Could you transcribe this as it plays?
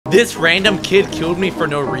This random kid killed me for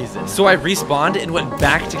no reason. So I respawned and went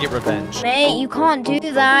back to get revenge. Mate, you can't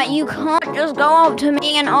do that. You can't just go up to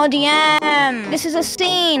me and RDM. This is a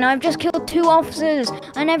scene. I've just killed 2 officers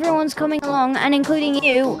and everyone's coming along, and including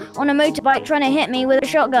you, on a motorbike trying to hit me with a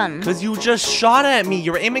shotgun. Because you just shot at me.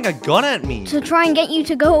 You were aiming a gun at me. To try and get you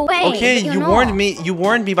to go away. Okay, you warned me. You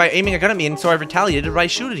warned me by aiming a gun at me, and so I retaliated by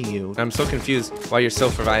shooting you. I'm so confused why you're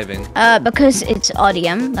still surviving. Because it's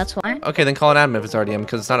RDM, that's why. Okay, then call an admin if it's RDM,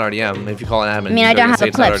 because it's not RDM. If you call an admin, I mean, I don't have a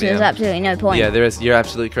clip, so there's absolutely no point. Yeah, there is. You're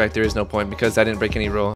absolutely correct. There is no point because I didn't break any rule.